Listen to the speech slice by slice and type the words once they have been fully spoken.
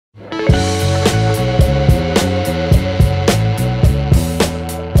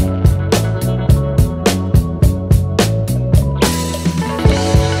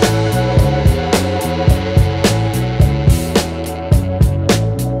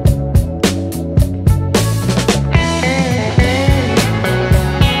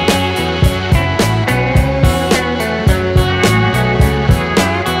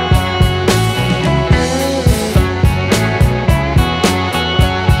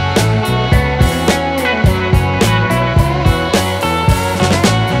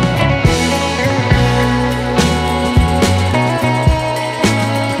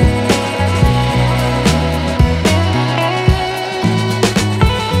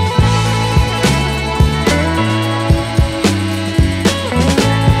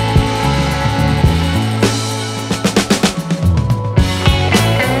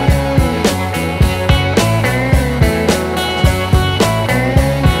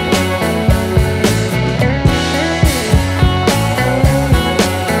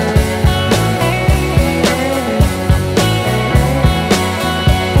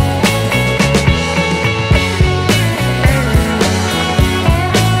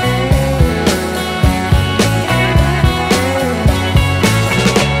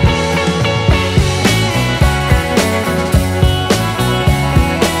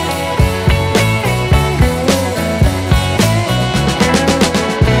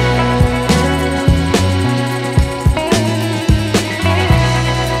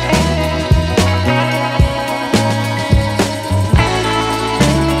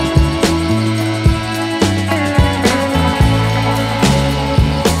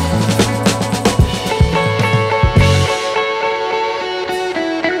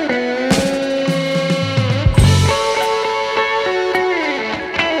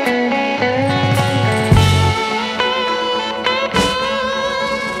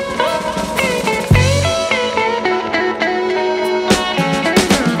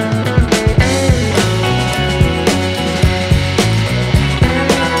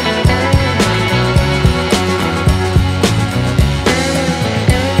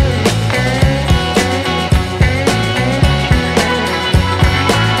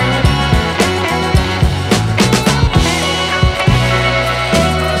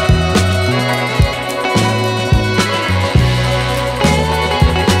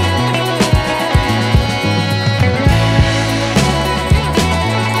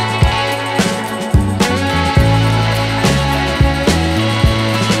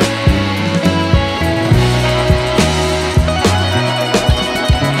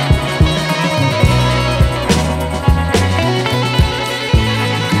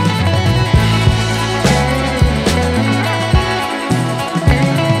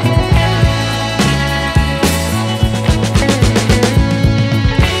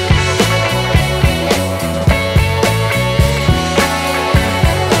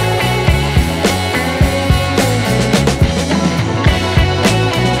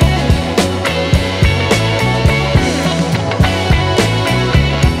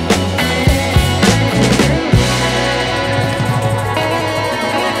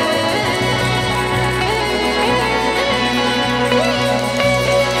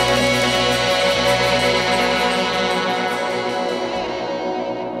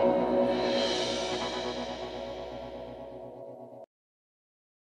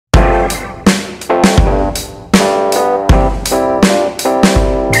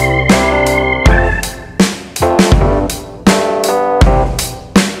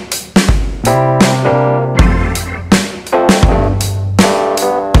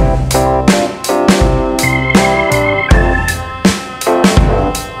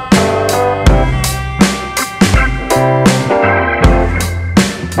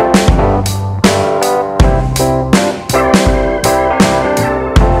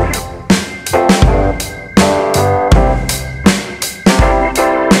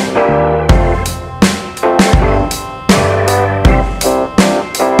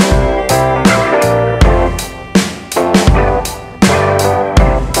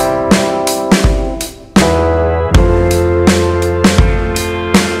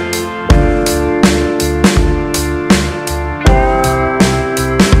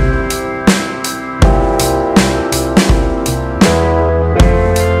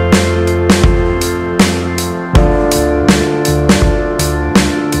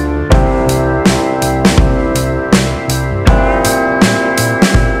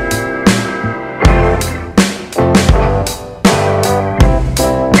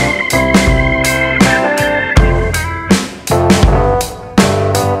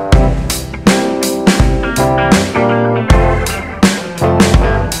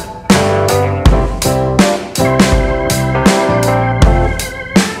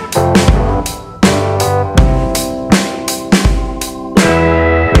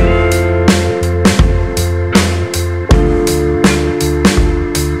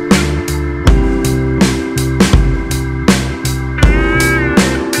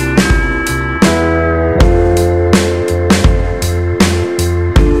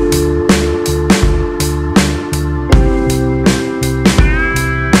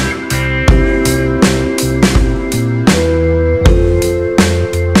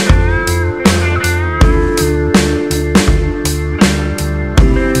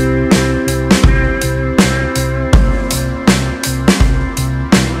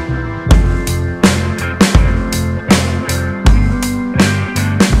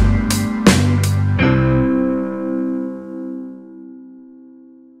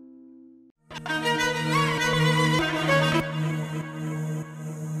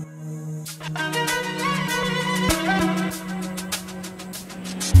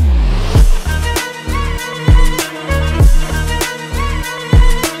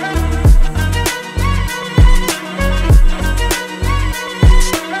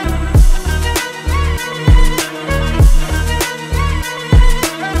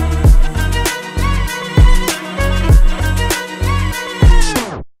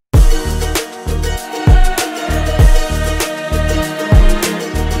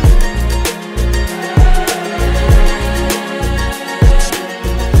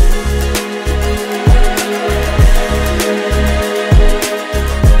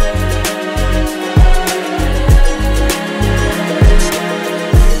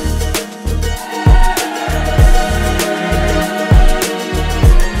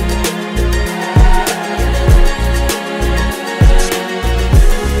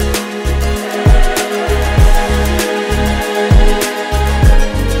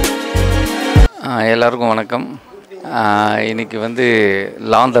எல்லாருக்கும் வணக்கம். இன்றைக்கி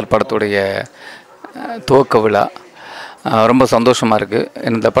லாந்தர் படத்துடைய துவக்க விழா. ரொம்ப சந்தோஷமாக இருக்குது.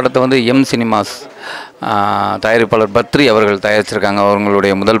 இந்த படத்தை எம் சினிமாஸ் தயாரிப்பாளர் பத்ரி அவர்கள் தயாரிச்சிருக்காங்க.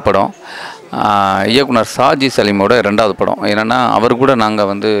 அவங்களுடைய முதல் படம். இயக்குனர் சாஜி சலீமோட ரெண்டாவது படம். ஏன்னா அவர் கூட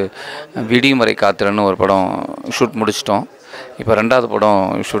நாங்கள் விடியும் வரை காத்திரன்னு ஒரு படம் ஷூட் முடிச்சிட்டோம். இப்போ ரெண்டாவது படம்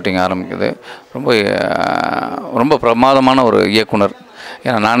ஷூட்டிங் ஆரம்பிக்குது. ரொம்ப பிரமாதமான ஒரு இயக்குனர்.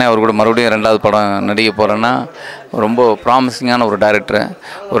 ஏன்னா நானே அவர் கூட மறுபடியும் ரெண்டாவது படம் நடிக்க போகிறேன்னா ரொம்ப ப்ராமிசிங்கான ஒரு டைரக்டர்,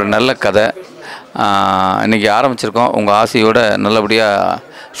 ஒரு நல்ல கதை. இன்றைக்கி ஆரம்பிச்சிருக்கோம். உங்கள் ஆசையோடு நல்லபடியாக.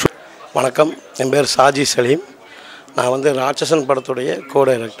 வணக்கம், என் பேர் சாஜி சலீம். நான் ராட்சசன் படத்துடைய கோ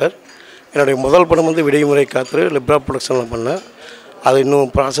டைரக்டர். என்னுடைய முதல் படம் விடைமுறை காத்திரு லிப்ரா ப்ரொடக்ஷனில் பண்ணேன். அது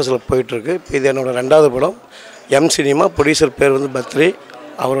இன்னும் ப்ராசஸில் போயிட்டுருக்கு. இது என்னோடய ரெண்டாவது படம். எம் சினிமா ப்ரொடியூசர் பேர் பத்ரி.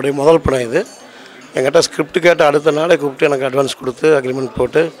 அவருடைய முதல் படம் இது. என்கிட்ட ஸ்கிரிப்ட் கேட்ட அடுத்த நாளே கூப்பிட்டு எனக்கு அட்வான்ஸ் கொடுத்து அக்ரிமெண்ட்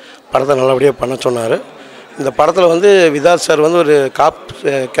போட்டு படத்தை நல்லபடியாக பண்ண சொன்னார். இந்த படத்தில் விதார்த் சார் ஒரு காப்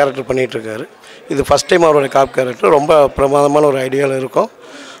கேரக்டர் பண்ணிகிட்ருக்காரு. இது ஃபஸ்ட் டைம் அவருடைய காப் கேரக்டர். ரொம்ப பிரமாதமான ஒரு ஐடியாவில் இருக்கும்.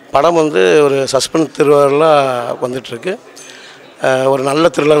 படம் ஒரு சஸ்பென்ஸ் த்ரில்லராக வந்துட்டுருக்கு. ஒரு நல்ல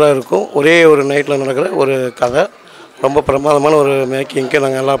த்ரில்லராக இருக்கும். ஒரே ஒரு நைட்டில் நடக்கிற ஒரு கதை. ரொம்ப பிரமாதமான ஒரு மேக்கிங்க்கு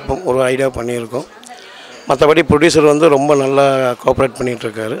நாங்கள் எல்லாம் ஒரு ஐடியா பண்ணியிருக்கோம். மற்றபடி ப்ரொடியூசர் ரொம்ப நல்லா கோஆப்ரேட்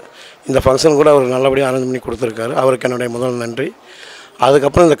பண்ணிகிட்ருக்காரு. இந்த ஃபங்க்ஷன் கூட அவர் நல்லபடியாக அரேஞ்ச் பண்ணி கொடுத்துருக்காரு. அவருக்கு என்னுடைய முதல் நன்றி.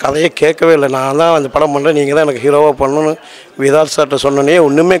 அதுக்கப்புறம் இந்த கதையை கேட்கவே இல்லை. நான் தான் அந்த படம் பண்ணுறேன், நீங்கள் தான் எனக்கு ஹீரோவாக பண்ணணும்னு விதார்த் சார்கிட்ட சொன்னோன்னே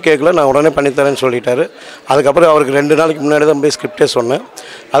ஒன்றுமே கேட்கல. நான் உடனே பண்ணித்தரேன்னு சொல்லிட்டாரு. அதுக்கப்புறம் அவருக்கு 2 நாளைக்கு முன்னாடி தான் போய் ஸ்கிரிப்டே சொன்னேன்.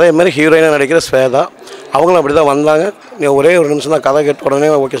 அதேமாதிரி ஹீரோயினாக நடிக்கிற ஸ்வேதா அவங்களும் அப்படி தான் வந்தாங்க. ஒரே ஒரு நிமிஷம் தான் கதை கேட்ட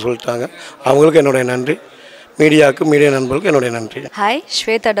உடனே ஓகே சொல்லிட்டாங்க. அவங்களுக்கு என்னுடைய நன்றி. மீடியாவுக்கு, மீடியா நண்பர்களுக்கு என்னுடைய நன்றி. ஹாய்,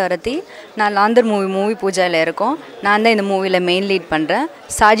 ஸ்வேதா டோரத்தி. நான் லாந்தர் மூவி பூஜாவில் இருக்கோம். நான் தான் இந்த மூவியில் மெயின் லீட் பண்ணுறேன்.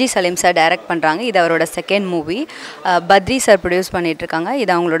 சாஜி சலீம் சார் டைரக்ட் பண்ணுறாங்க. இது அவரோட second movie. Badri sir produce பண்ணிகிட்ருக்காங்க.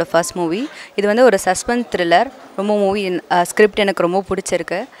 இது அவங்களோட ஃபர்ஸ்ட் மூவி. இது ஒரு சஸ்பென்ஸ் த்ரில்லர். ரொம்ப மூவி ஸ்கிரிப்ட் எனக்கு ரொம்ப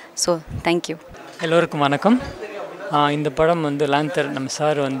பிடிச்சிருக்கு. So thank you. எல்லோருக்கும் வணக்கம். இந்த படம் லாந்தர் நம்ம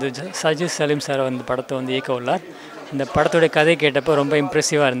சார் சாஜி சலீம் சார் படத்தை இயக்க உள்ளார். இந்த படத்துடைய கதை கேட்டப்போ ரொம்ப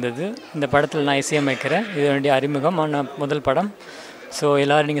இம்ப்ரெசிவாக இருந்தது. இந்த படத்தில் நான் இசையமைக்கிறேன். இது வேண்டிய அறிமுகம் முதல் படம். ஸோ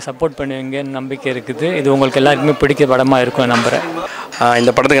எல்லோரும் நீங்கள் சப்போர்ட் பண்ணுவீங்கன்னு நம்பிக்கை இருக்குது. இது உங்களுக்கு எல்லாருக்குமே பிடிக்க படமாக இருக்கும் நம்புகிறேன்.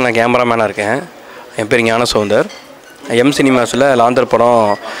 இந்த படத்துக்கு நான் கேமராமேனாக இருக்கேன். என் பேர் ஞான சௌந்தர். எம் சினிமாஸில் லாந்தர் படம்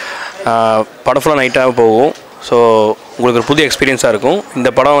ஃபுல்லாக நைட்டாக போகும். ஸோ உங்களுக்கு ஒரு புதிய எக்ஸ்பீரியன்ஸாக இருக்கும்.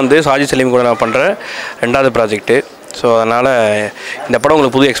 இந்த படம் சாஜி சலீம் கூட நான் பண்ணுற ரெண்டாவது ப்ராஜெக்ட்டு. ஸோ அதனால் இந்த படம்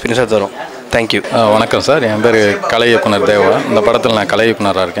உங்களுக்கு புது எக்ஸ்பீரியன்ஸாக தரும். தேங்க்யூ. வணக்கம் சார், என் பேர் கலை இயக்குனர் தேவா. இந்த படத்தில் நான் கலை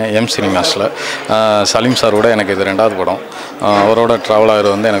இயக்குனராக இருக்கேன் எம் சினிமாஸில். சலீம் சாரோட எனக்கு இது ரெண்டாவது படம். அவரோட ட்ராவல்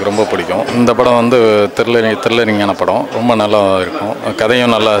ஆகிறது எனக்கு ரொம்ப பிடிக்கும். இந்த படம் த்ரில்லரிங்கான படம். ரொம்ப நல்லா இருக்கும்.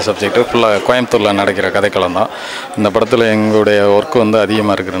 கதையும் நல்ல சப்ஜெக்ட்டு. ஃபுல்லாக கோயம்புத்தூரில் நடக்கிற கதைக்களம் தான். இந்த படத்தில் எங்களுடைய ஒர்க்கு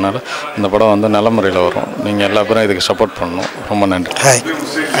அதிகமாக இருக்கிறதுனால இந்த படம் நல்ல முறையில் வரும். நீங்கள் எல்லா பேரும் இதுக்கு சப்போர்ட் பண்ணணும். ரொம்ப நன்றி. Hi,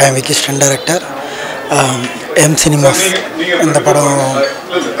 I am விக்கிஸ்டன் director M cinemas. இந்த படம்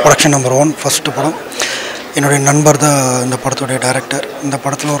ப்ரொடக்ஷன் நம்பர் 1 ஃபஸ்ட்டு படம். என்னுடைய நண்பர் தான் இந்த படத்துடைய டைரக்டர். இந்த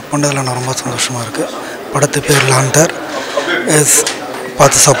படத்தில் ஒர்க் பண்ணுறதுல நான் ரொம்ப சந்தோஷமாக இருக்குது. படத்து பேர் லாந்தர்.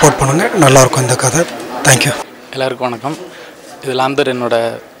 பார்த்து சப்போர்ட் பண்ணுங்கள், நல்லாயிருக்கும் இந்த கதை. தேங்க்யூ. எல்லாருக்கும் வணக்கம். இது லாந்தர் என்னோட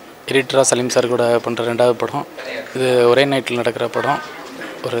எடிட்டராக சலீம் சார் கூட பண்ணுற ரெண்டாவது படம். இது ஒரே நைட்டில் நடக்கிற படம்.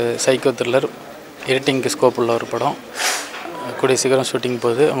 ஒரு சைக்கோ த்ரில்லர், எடிட்டிங்க்கு ஸ்கோப் உள்ள ஒரு படம். கூடிய சீக்கிரம் ஷூட்டிங்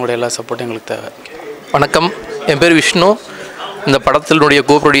போகுது. உங்களுடைய எல்லா சப்போர்ட்டும் எங்களுக்கு தேவை. வணக்கம், என் பேர் விஷ்ணு. இந்த படத்தினுடைய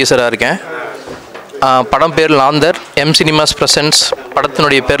கோ ப்ரொடியூசராக இருக்கேன். படம் பேர் லாந்தர். M cinemas presence.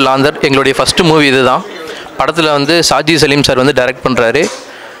 படத்தினுடைய பேர் லாந்தர். எங்களுடைய ஃபஸ்ட்டு மூவி இது தான். படத்தில் சாஜி சலீம் சார் டைரக்ட் பண்ணுறாரு.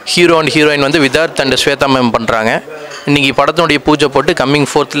 Hero and heroine Vidharth and Shweta ma'am பண்ணுறாங்க. இன்றைக்கி படத்தினுடைய பூஜை போட்டு கம்மிங்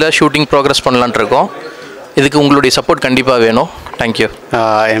 4th ஷூட்டிங் ப்ரோக்ரஸ் பண்ணலான்ட்டு இருக்கோம். இதுக்கு உங்களுடைய சப்போர்ட் கண்டிப்பாக வேணும். தேங்க்யூ.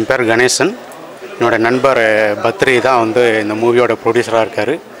 என் பேர் கணேசன். என்னோடய நண்பர் பத்ரி தான் வந்து இந்த மூவியோட ப்ரொடியூசராக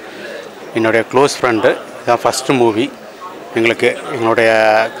இருக்கார். என்னுடைய க்ளோஸ் ஃப்ரெண்டு. இதான் ஃபஸ்ட்டு மூவி எங்களுக்கு. எங்களுடைய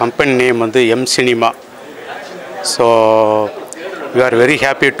கம்பெனி நேம் வந்து M cinema. So we are very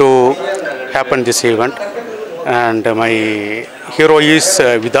happy to happen this event. And my hero is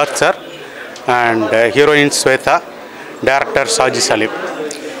Vidharth sir and heroine Shweta, director Saji Salim.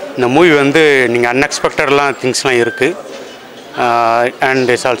 இந்த மூவி வந்து நீங்கள் அன்எக்ஸ்பெக்டட்லாம் திங்ஸ்லாம் இருக்குது.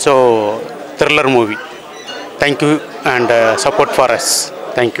 And it's also thriller movie. Thank you and support for us.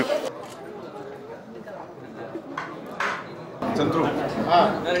 Thank you.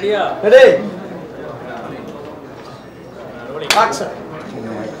 Ready? Action.